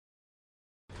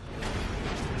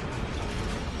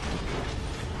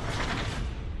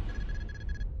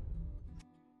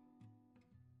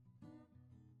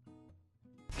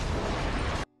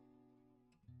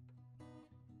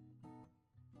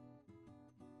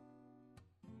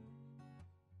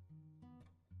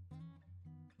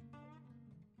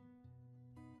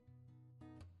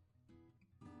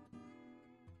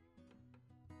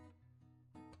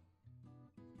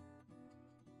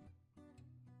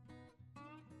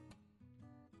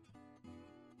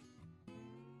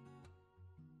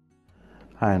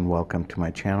Hi and welcome to my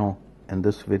channel. In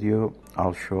this video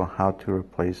I'll show how to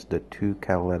replace the two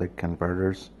catalytic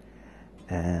converters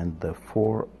and the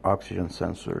 4 oxygen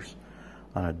sensors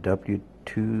on a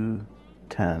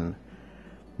W210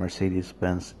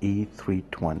 Mercedes-Benz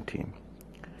E320.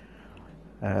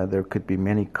 There could be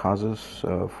many causes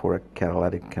for a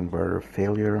catalytic converter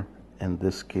failure. In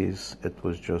this case it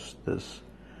was just this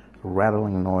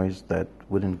rattling noise that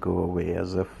wouldn't go away,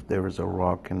 as if there was a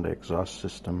rock in the exhaust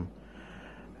system.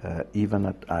 Even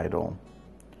at idle,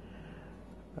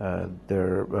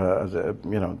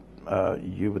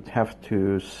 you would have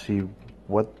to see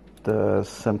what the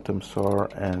symptoms are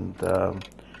and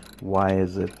why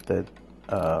is it that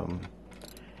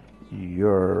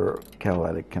your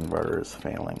catalytic converter is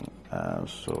failing.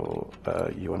 So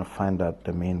you want to find out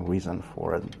the main reason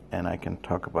for it, and I can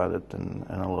talk about it in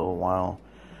a little while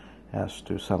as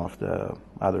to some of the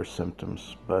other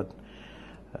symptoms. But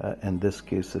in this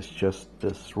case, it's just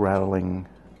this rattling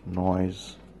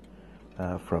noise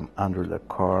from under the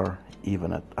car,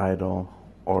 even at idle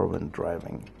or when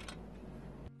driving.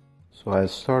 So I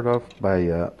start off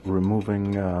by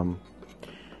removing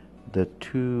the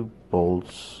 2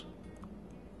 bolts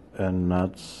and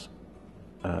nuts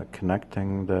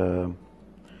connecting the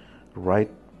right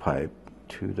pipe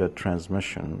to the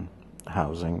transmission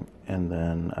housing, and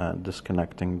then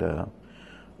disconnecting the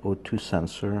O2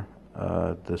 sensor.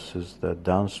 This is the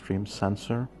downstream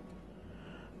sensor,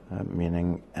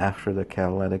 meaning after the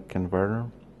catalytic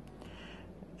converter,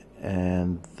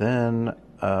 and then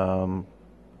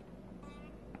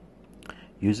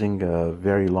using a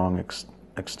very long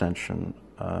extension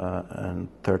and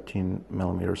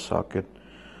 13mm socket,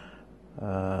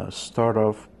 start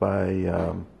off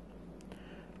by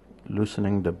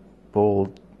loosening the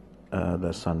bolt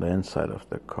that's on the inside of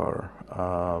the car,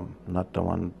 not the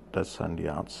one that's on the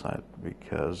outside,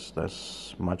 because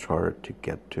that's much harder to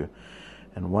get to.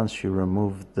 And once you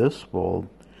remove this bolt,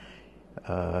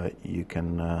 you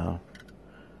can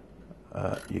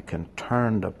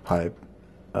turn the pipe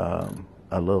a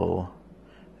little.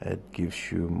 It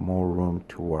gives you more room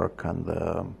to work on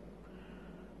the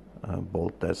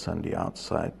bolt that's on the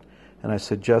outside. And I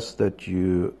suggest that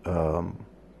you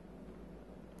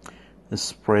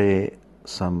spray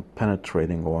some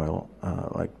penetrating oil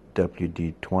like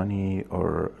WD-20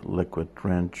 or liquid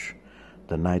wrench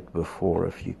the night before,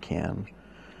 if you can,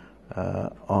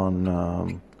 on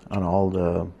all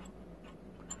the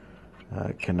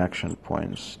connection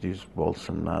points, these bolts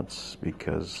and nuts,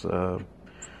 because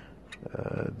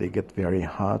they get very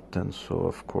hot, and so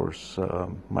of course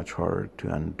much harder to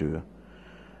undo.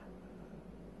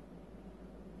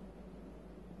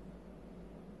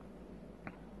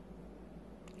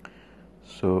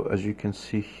 So as you can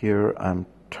see here, I'm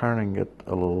turning it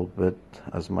a little bit,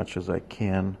 as much as I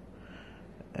can,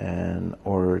 in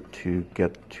order to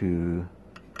get to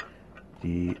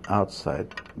the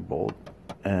outside bolt,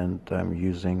 and I'm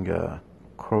using a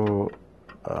crow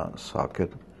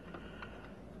socket,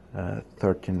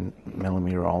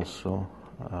 13mm also,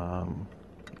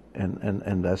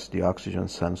 and that's the oxygen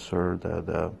sensor,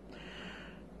 the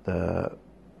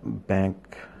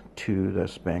bank 2,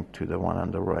 that's bank 2, the one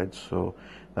on the right. So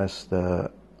that's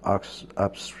the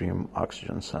upstream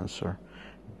oxygen sensor.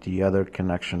 The other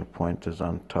connection point is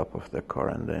on top of the car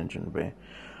in the engine bay.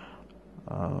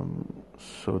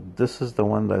 So this is the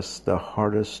one that's the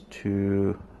hardest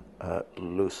to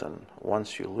loosen.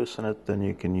 Once you loosen it, then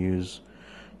you can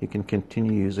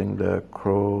continue using the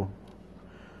crow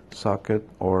socket,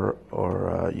 or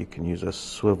you can use a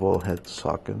swivel head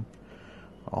socket,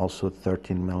 also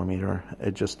 13mm.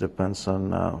 It just depends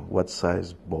on what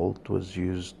size bolt was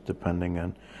used, depending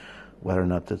on whether or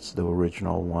not it's the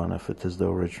original one. If it is the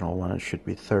original one, it should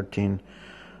be 13,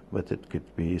 but it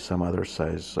could be some other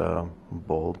size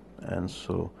bolt, and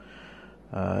so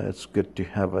it's good to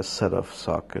have a set of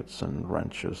sockets and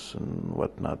wrenches and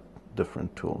whatnot,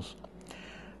 different tools.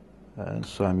 And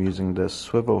so I'm using this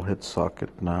swivel head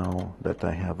socket now that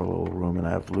I have a little room, and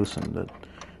I've loosened it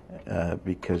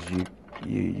because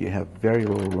you have very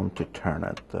little room to turn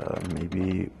it,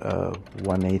 maybe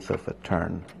 1/8 of a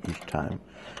turn each time.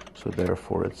 So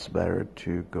therefore it's better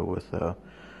to go with a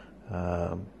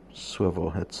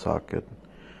swivel head socket,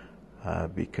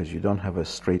 because you don't have a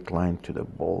straight line to the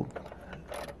bolt.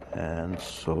 And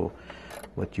so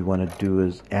what you want to do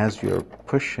is, as you're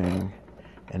pushing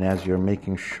and as you're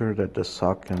making sure that the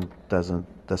socket doesn't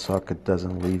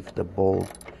leave the bolt,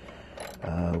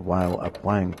 while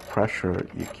applying pressure,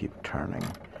 you keep turning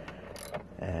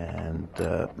and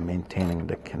maintaining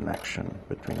the connection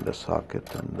between the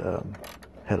socket and the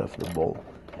head of the bolt.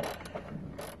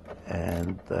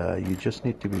 And you just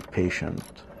need to be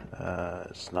patient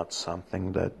It's not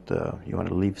something that you want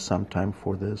to leave some time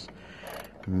for this.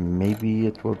 Maybe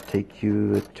it will take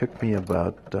you, it took me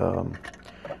about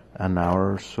an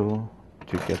hour or so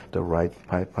to get the right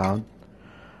pipe out.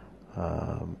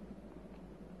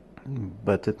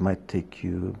 But it might take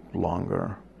you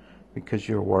longer because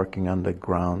you're working on the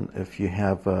ground. If you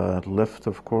have a lift,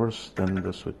 of course, then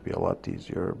this would be a lot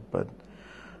easier. But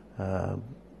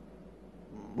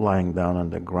lying down on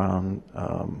the ground,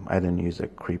 I didn't use a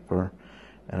creeper,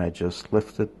 and I just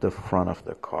lifted the front of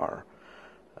the car.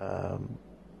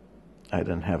 I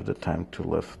didn't have the time to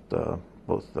lift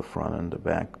both the front and the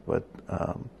back, but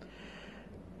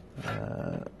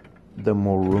the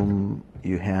more room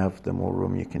you have, the more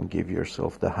room you can give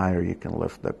yourself. The higher you can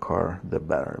lift the car, the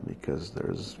better, because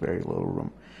there's very little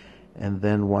room. And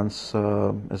then once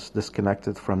it's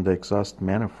disconnected from the exhaust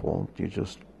manifold, you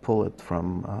just pull it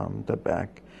from the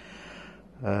back.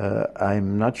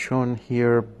 I'm not shown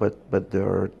here, but there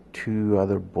are two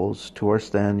other bolts. Towards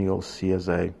the end, you'll see as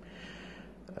I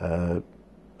do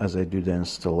the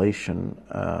installation,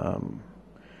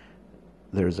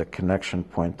 there's a connection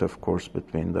point, of course,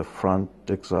 between the front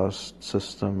exhaust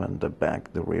system and the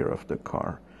back, the rear of the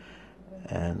car.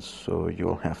 And so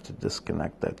you'll have to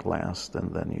disconnect that last,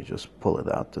 and then you just pull it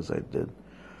out as I did.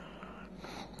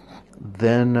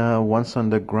 Then once on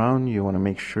the ground, you want to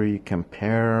make sure you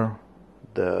compare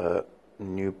the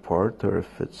new part, or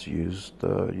if it's used,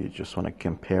 you just want to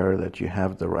compare that you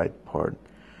have the right part.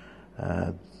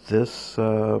 This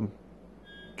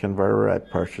converter I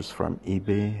purchased from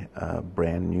eBay,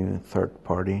 brand new, third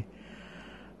party.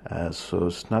 So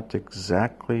it's not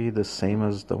exactly the same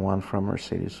as the one from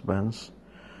Mercedes-Benz,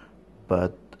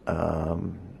 but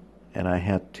and I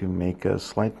had to make a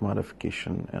slight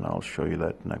modification, and I'll show you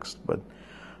that next. But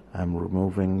I'm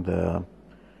removing the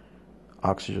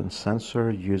oxygen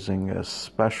sensor using a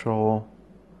special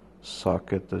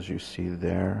socket, as you see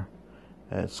there.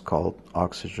 It's called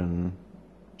oxygen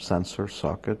sensor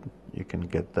socket. You can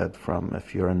get that from,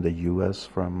 if you're in the US,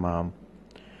 from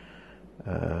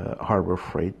Harbor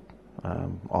Freight.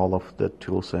 All of the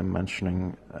tools I'm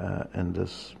mentioning in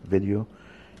this video,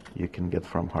 you can get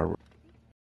from Harbor.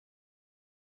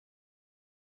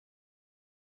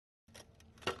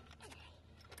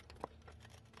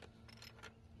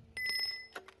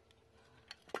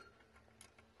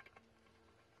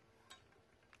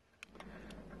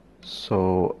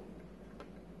 So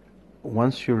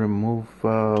once you remove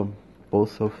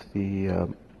both of the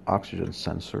oxygen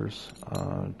sensors,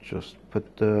 just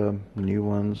put the new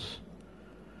ones,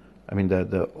 I mean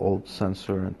the old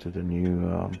sensor into the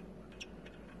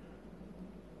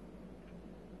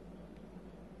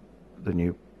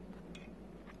new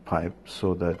pipe,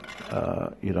 so that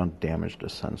you don't damage the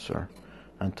sensor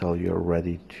until you're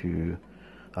ready to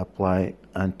apply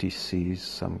anti-seize,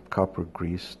 some copper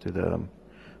grease to the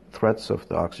threads of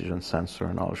the oxygen sensor,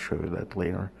 and I'll show you that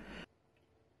later.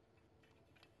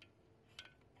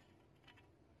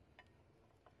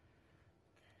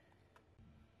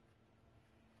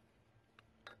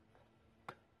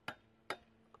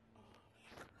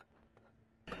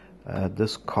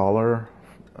 This collar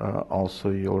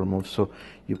also you'll remove. So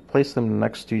you place them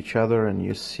next to each other and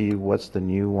you see what's the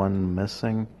new one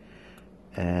missing,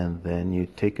 and then you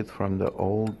take it from the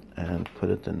old and put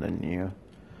it in the new.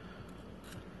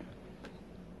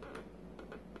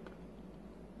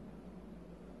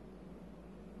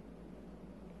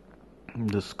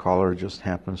 This collar just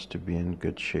happens to be in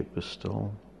good shape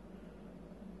still.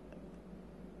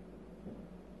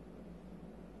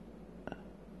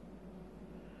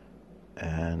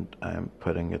 And I'm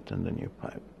putting it in the new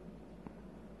pipe.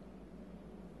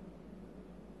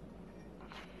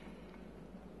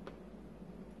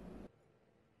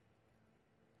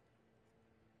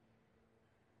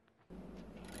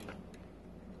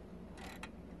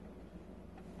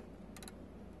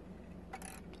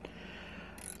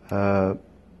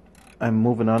 I'm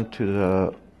moving on to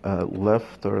the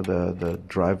left, or the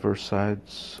driver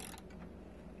side's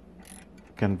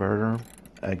converter.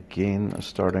 Again,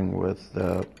 starting with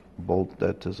the bolt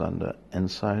that is on the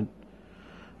inside,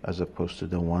 as opposed to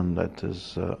the one that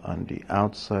is on the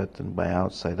outside. And by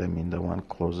outside, I mean the one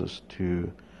closest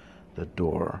to the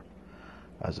door,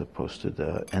 as opposed to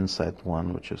the inside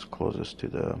one, which is closest to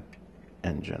the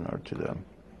engine or to the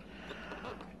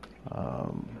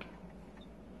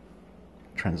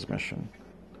transmission.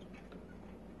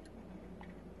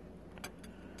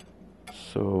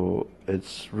 So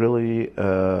it's really,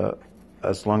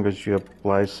 as long as you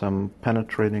apply some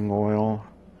penetrating oil,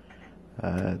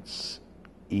 it's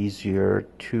easier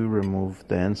to remove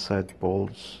the inside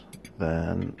bolts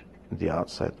than the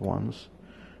outside ones,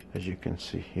 as you can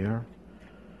see here.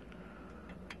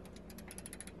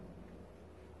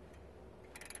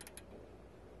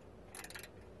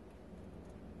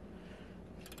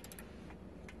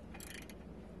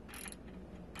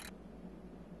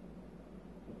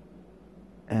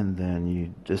 and then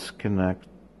you disconnect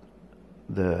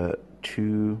the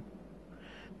two.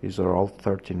 These are all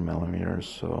 13 millimeters,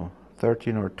 so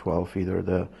 13 or 12, either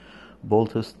the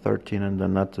bolt is 13 and the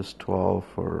nut is 12,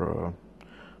 or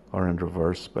in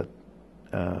reverse, but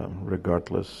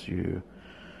regardless, you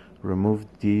remove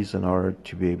these in order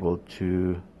to be able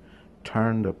to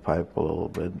turn the pipe a little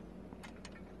bit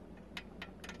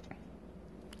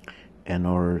in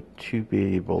order to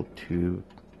be able to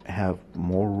have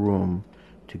more room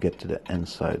to get to the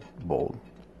inside bolt.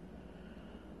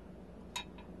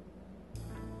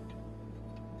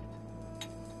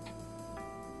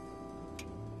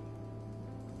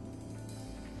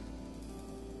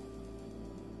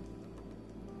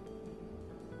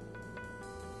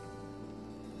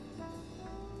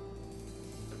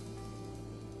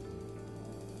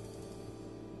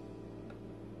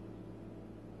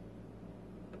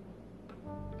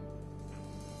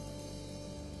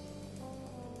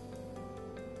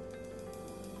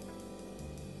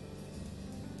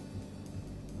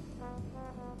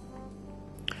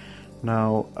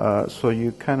 Now, so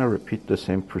you kind of repeat the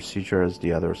same procedure as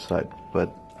the other side,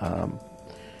 but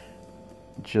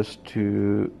just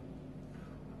to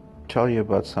tell you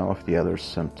about some of the other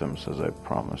symptoms, as I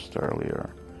promised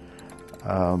earlier.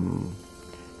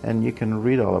 And you can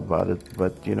read all about it,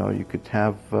 but you know, you could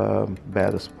have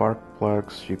bad spark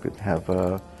plugs, you could have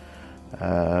a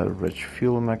rich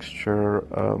fuel mixture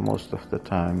most of the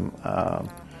time,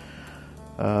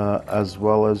 as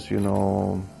well as, you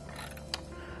know,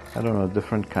 I don't know,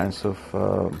 different kinds of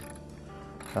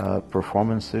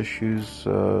performance issues,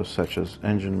 such as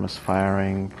engine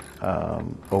misfiring,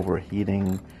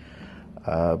 overheating,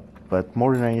 but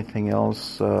more than anything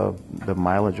else, the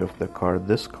mileage of the car.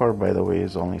 This car, by the way,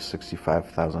 is only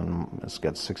 65,000. It's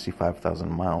got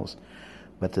 65,000 miles,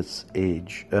 but its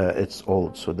age, it's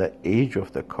old. So the age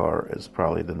of the car is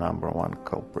probably the number one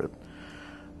culprit.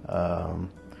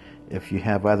 If you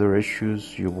have other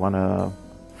issues, you want to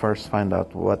first find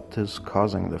out what is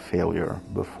causing the failure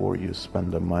before you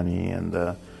spend the money and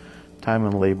the time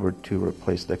and labor to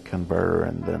replace the converter,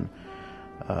 and then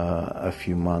a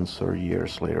few months or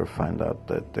years later find out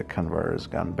that the converter has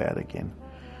gone bad again.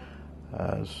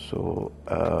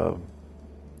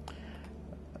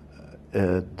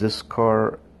 This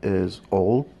car is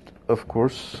old, of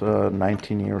course,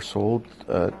 19 years old.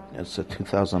 It's a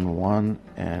 2001,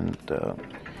 and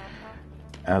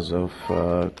as of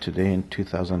today in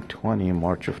 2020,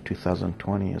 March of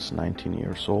 2020, is 19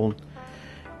 years old,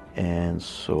 and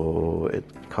so it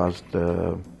caused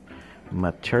the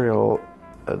material,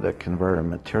 the converter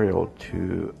material,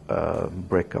 to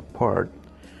break apart,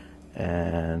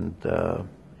 and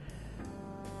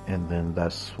then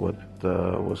that's what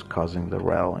was causing the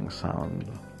rattling sound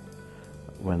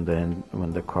when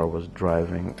the car was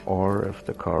driving, or if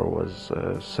the car was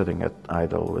sitting at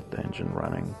idle with the engine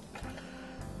running.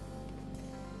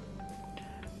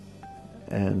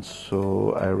 And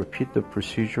so I repeat the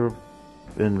procedure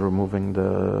in removing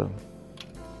the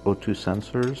O2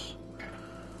 sensors.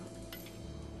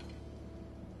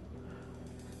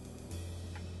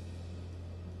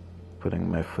 Putting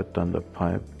my foot on the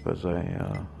pipe as I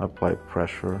apply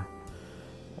pressure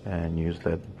and use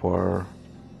that bar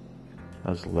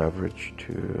as leverage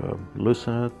to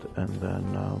loosen it, and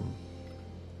then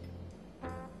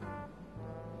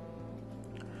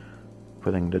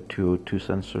putting the two O2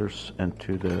 sensors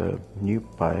into the new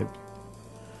pipe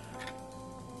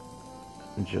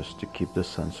just to keep the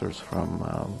sensors from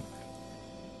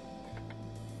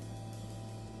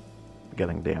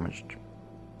getting damaged.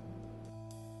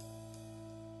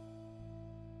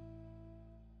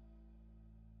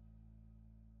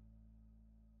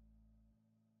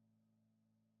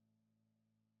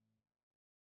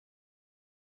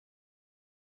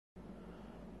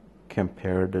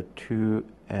 Compare the two,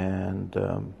 and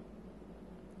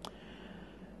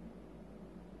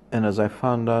as I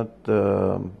found out,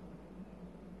 the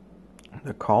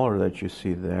collar that you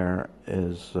see there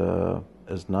is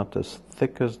not as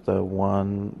thick as the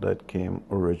one that came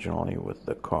originally with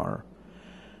the car,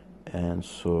 and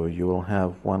so you will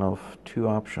have one of two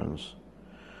options.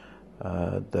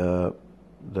 The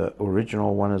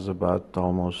original one is about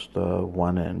almost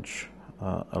 1 inch,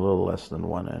 a little less than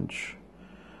 1 inch.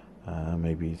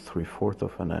 Maybe 3/4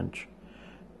 of an inch,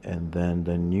 and then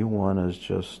the new one is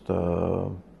just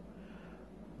I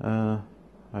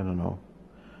don't know,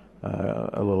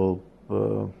 a little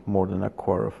more than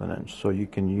 1/4 of an inch. So you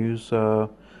can use a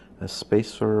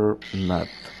spacer nut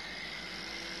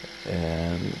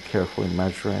and carefully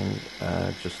measuring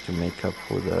just to make up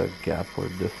for the gap or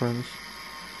difference.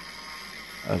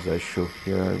 As I show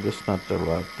here, this is not the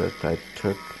route that I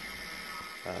took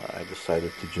I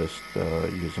decided to just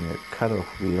using a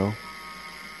cutoff wheel,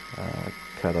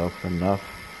 cut off enough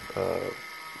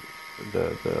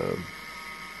the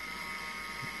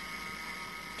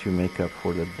to make up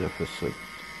for the deficit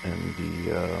in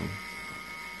the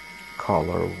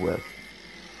collar width.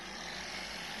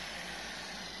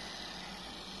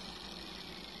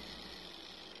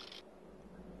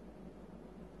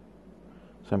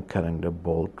 So I'm cutting the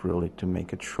bolt really to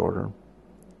make it shorter.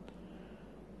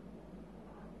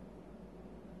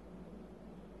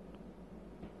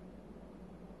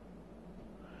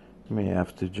 You may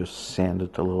have to just sand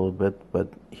it a little bit,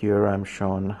 but here I'm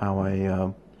showing how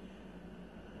I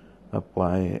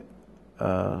apply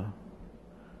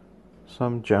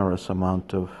some generous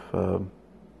amount of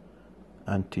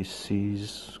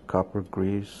anti-seize copper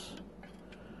grease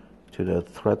to the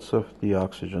threads of the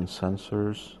oxygen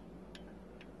sensors,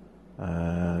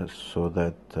 so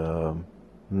that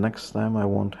next time I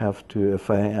won't have to, if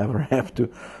I ever have to,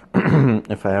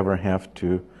 if I ever have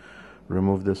to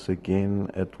remove this again,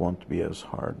 it won't be as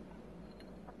hard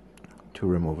to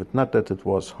remove it. Not that it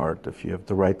was hard. If you have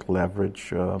the right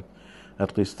leverage,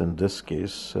 at least in this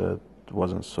case, it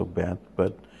wasn't so bad.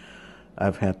 But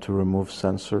I've had to remove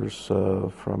sensors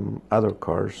from other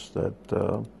cars that,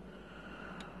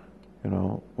 you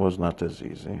know, was not as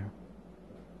easy.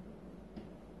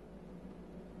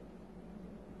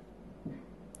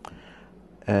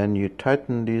 And you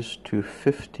tighten these to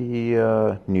 50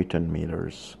 Newton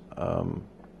meters.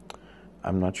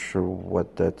 I'm not sure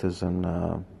what that is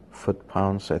in foot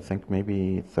pounds. I think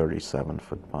maybe 37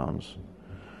 foot pounds.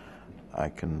 I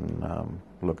can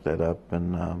look that up,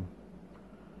 and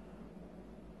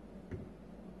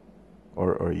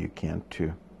or you can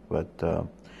too. But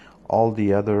all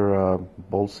the other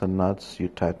bolts and nuts you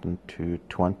tighten to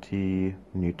 20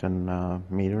 Newton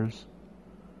meters.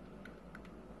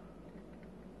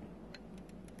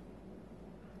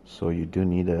 So you do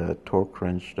need a torque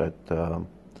wrench that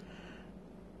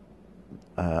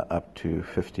up to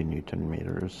 50 Newton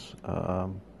meters.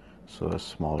 So a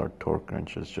smaller torque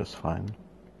wrench is just fine.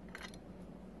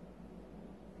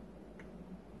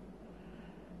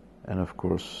 And of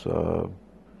course, you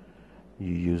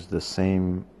use the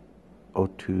same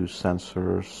O2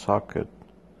 sensor socket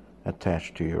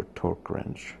attached to your torque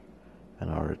wrench in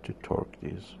order to torque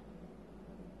these.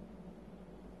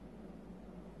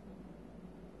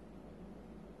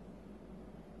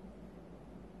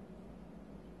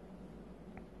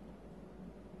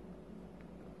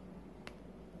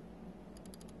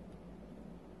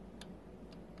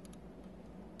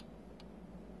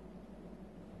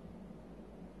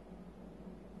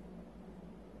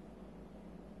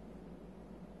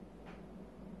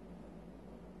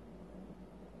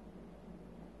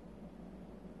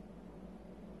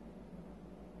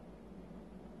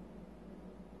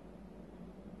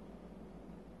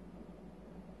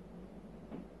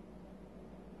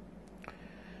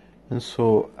 And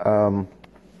so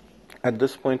at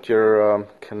this point you're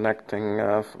connecting,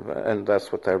 and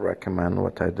that's what I recommend,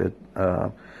 what I did.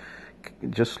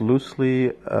 Just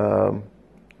loosely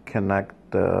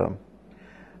connect the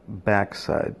back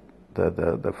side,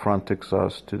 the front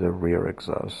exhaust to the rear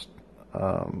exhaust.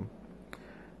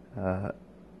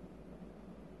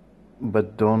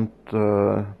 But don't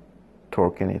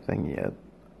torque anything yet.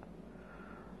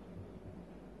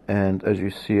 And as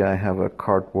you see, I have a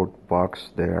cardboard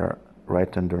box there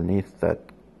right underneath that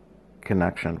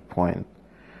connection point.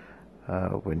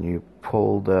 When you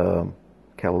pull the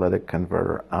catalytic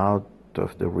converter out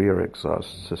of the rear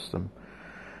exhaust system,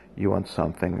 you want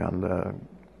something on the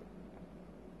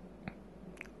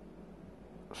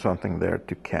something there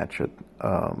to catch it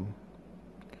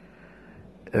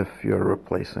if you're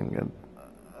replacing it.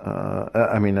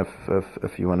 I mean,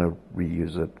 if you want to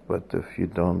reuse it, but if you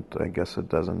don't, I guess it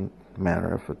doesn't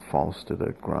matter if it falls to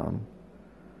the ground.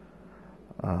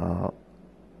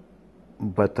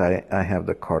 But I have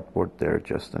the cardboard there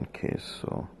just in case,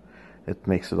 so it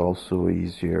makes it also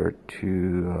easier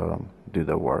to do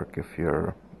the work if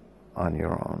you're on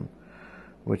your own,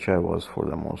 which I was for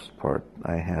the most part.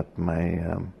 I had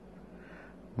my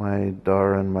my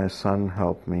daughter and my son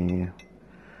help me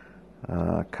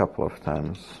a couple of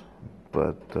times,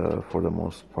 but for the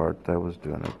most part I was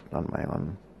doing it on my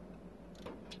own.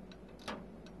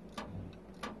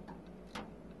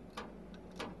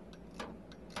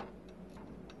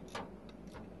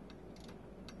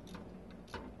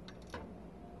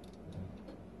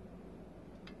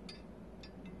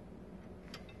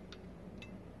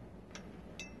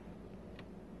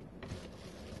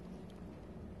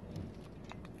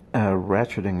 A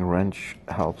ratcheting wrench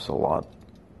helps a lot.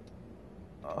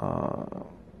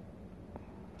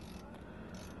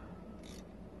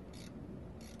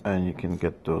 And you can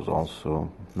get those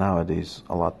also nowadays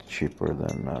a lot cheaper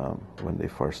than when they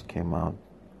first came out.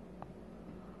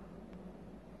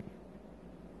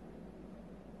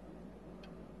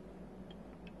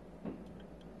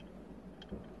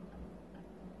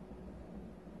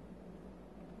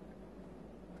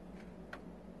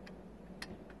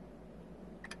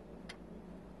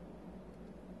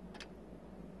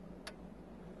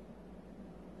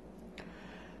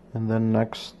 And then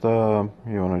next, you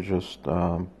want to just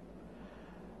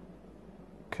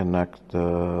connect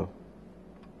the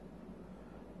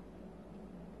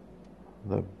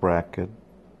bracket.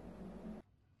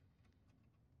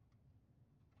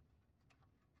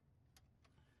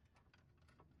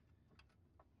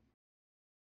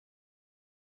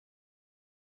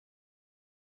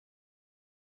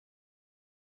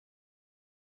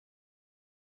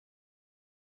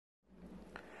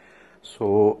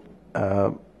 So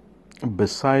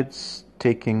besides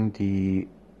taking the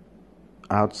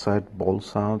outside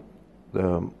bolts out,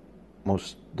 I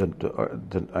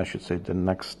should say the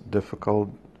next difficult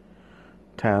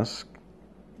task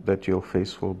that you'll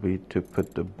face will be to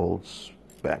put the bolts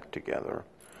back together.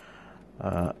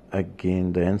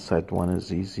 Again, the inside one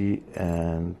is easy,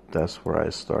 and that's where I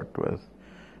start with,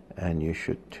 and you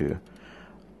should too.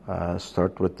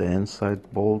 Start with the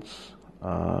inside bolts,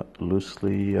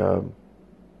 loosely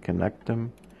connect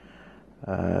them.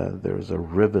 There's a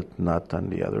rivet nut on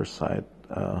the other side.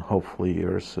 Hopefully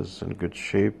yours is in good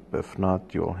shape. If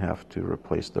not, you'll have to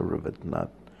replace the rivet nut.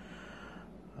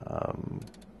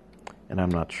 And I'm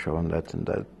not showing that in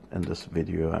this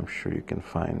video. I'm sure you can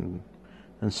find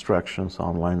instructions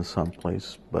online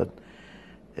someplace. But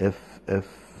if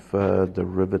the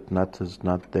rivet nut is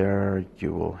not there,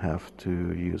 you will have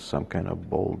to use some kind of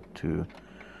bolt to.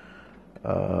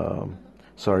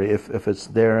 Sorry, if it's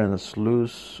there and it's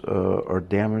loose or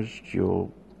damaged,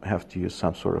 you'll have to use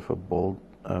some sort of a bolt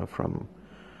from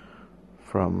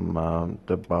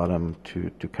the bottom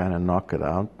to kind of knock it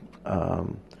out.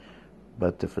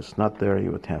 But if it's not there,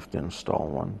 you would have to install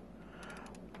one.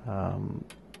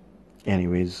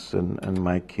 Anyways, in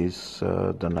my case,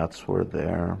 the nuts were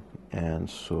there, and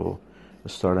so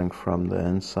starting from the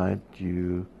inside,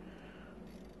 you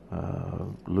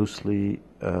loosely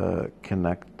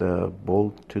connect the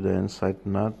bolt to the inside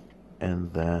nut,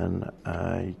 and then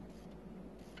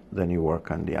you work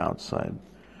on the outside.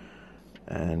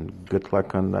 And good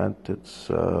luck on that. It's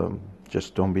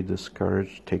just don't be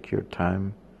discouraged. Take your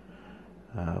time.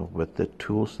 With the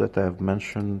tools that I've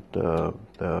mentioned, the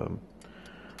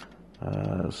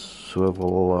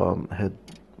swivel head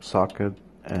socket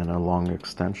and a long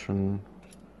extension,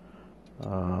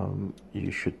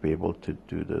 you should be able to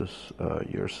do this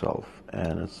yourself,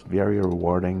 and it's very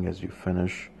rewarding as you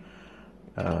finish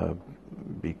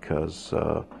because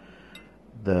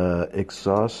the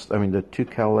exhaust, I mean the two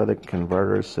catalytic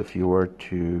converters, if you were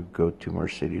to go to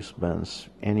Mercedes-Benz,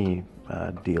 any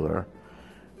dealer,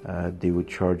 they would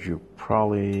charge you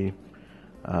probably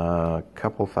a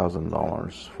couple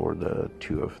 $1,000s for the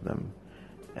two of them.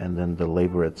 And then the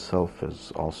labor itself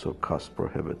is also cost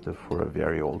prohibitive for a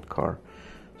very old car.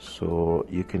 So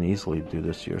you can easily do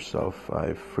this yourself.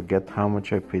 I forget how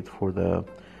much I paid for the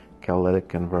catalytic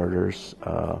converters.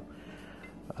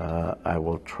 I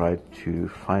will try to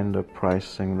find the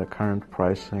pricing, the current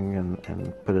pricing,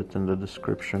 and put it in the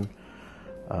description.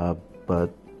 But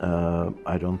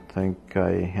I don't think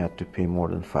I had to pay more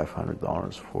than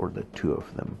 $500 for the two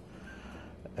of them.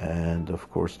 And of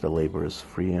course the labor is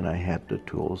free, and I had the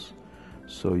tools.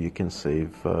 So you can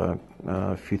save a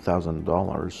few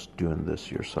 $1,000s doing this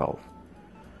yourself.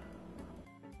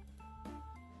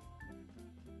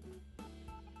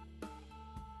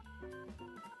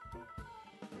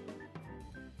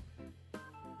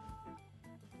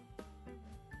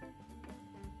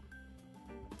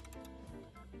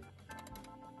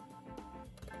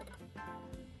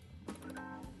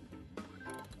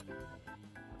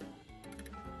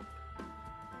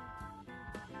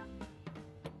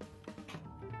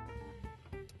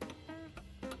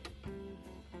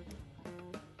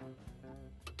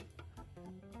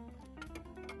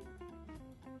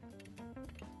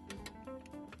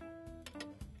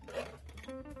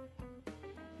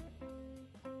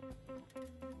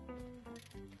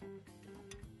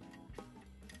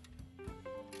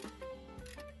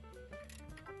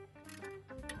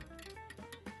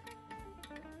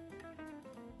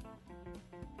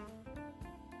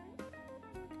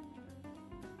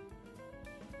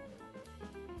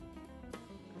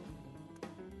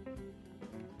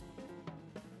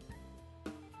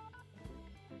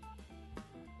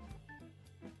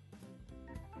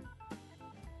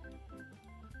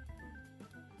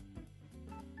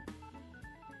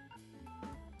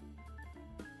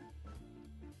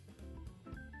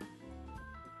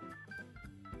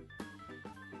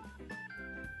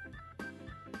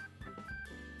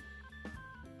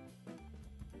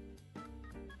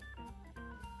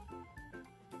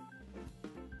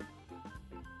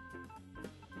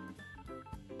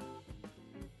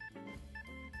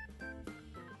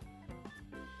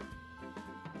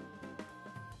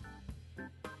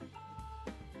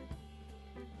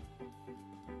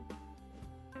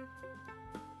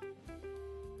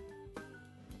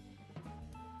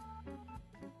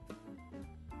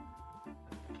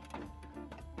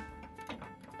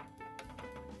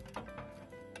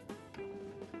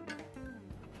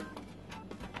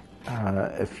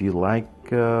 If you like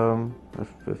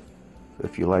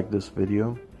if you like this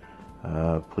video,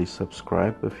 please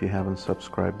subscribe if you haven't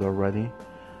subscribed already,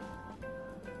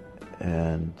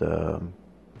 and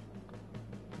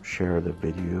share the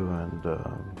video,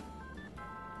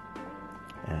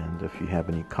 and if you have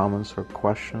any comments or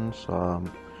questions,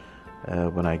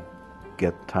 when I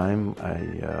get time,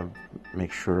 I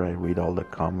make sure I read all the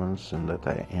comments and that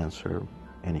I answer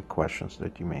any questions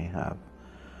that you may have.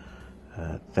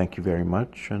 Thank you very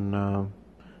much, and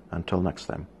until next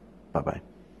time, bye-bye.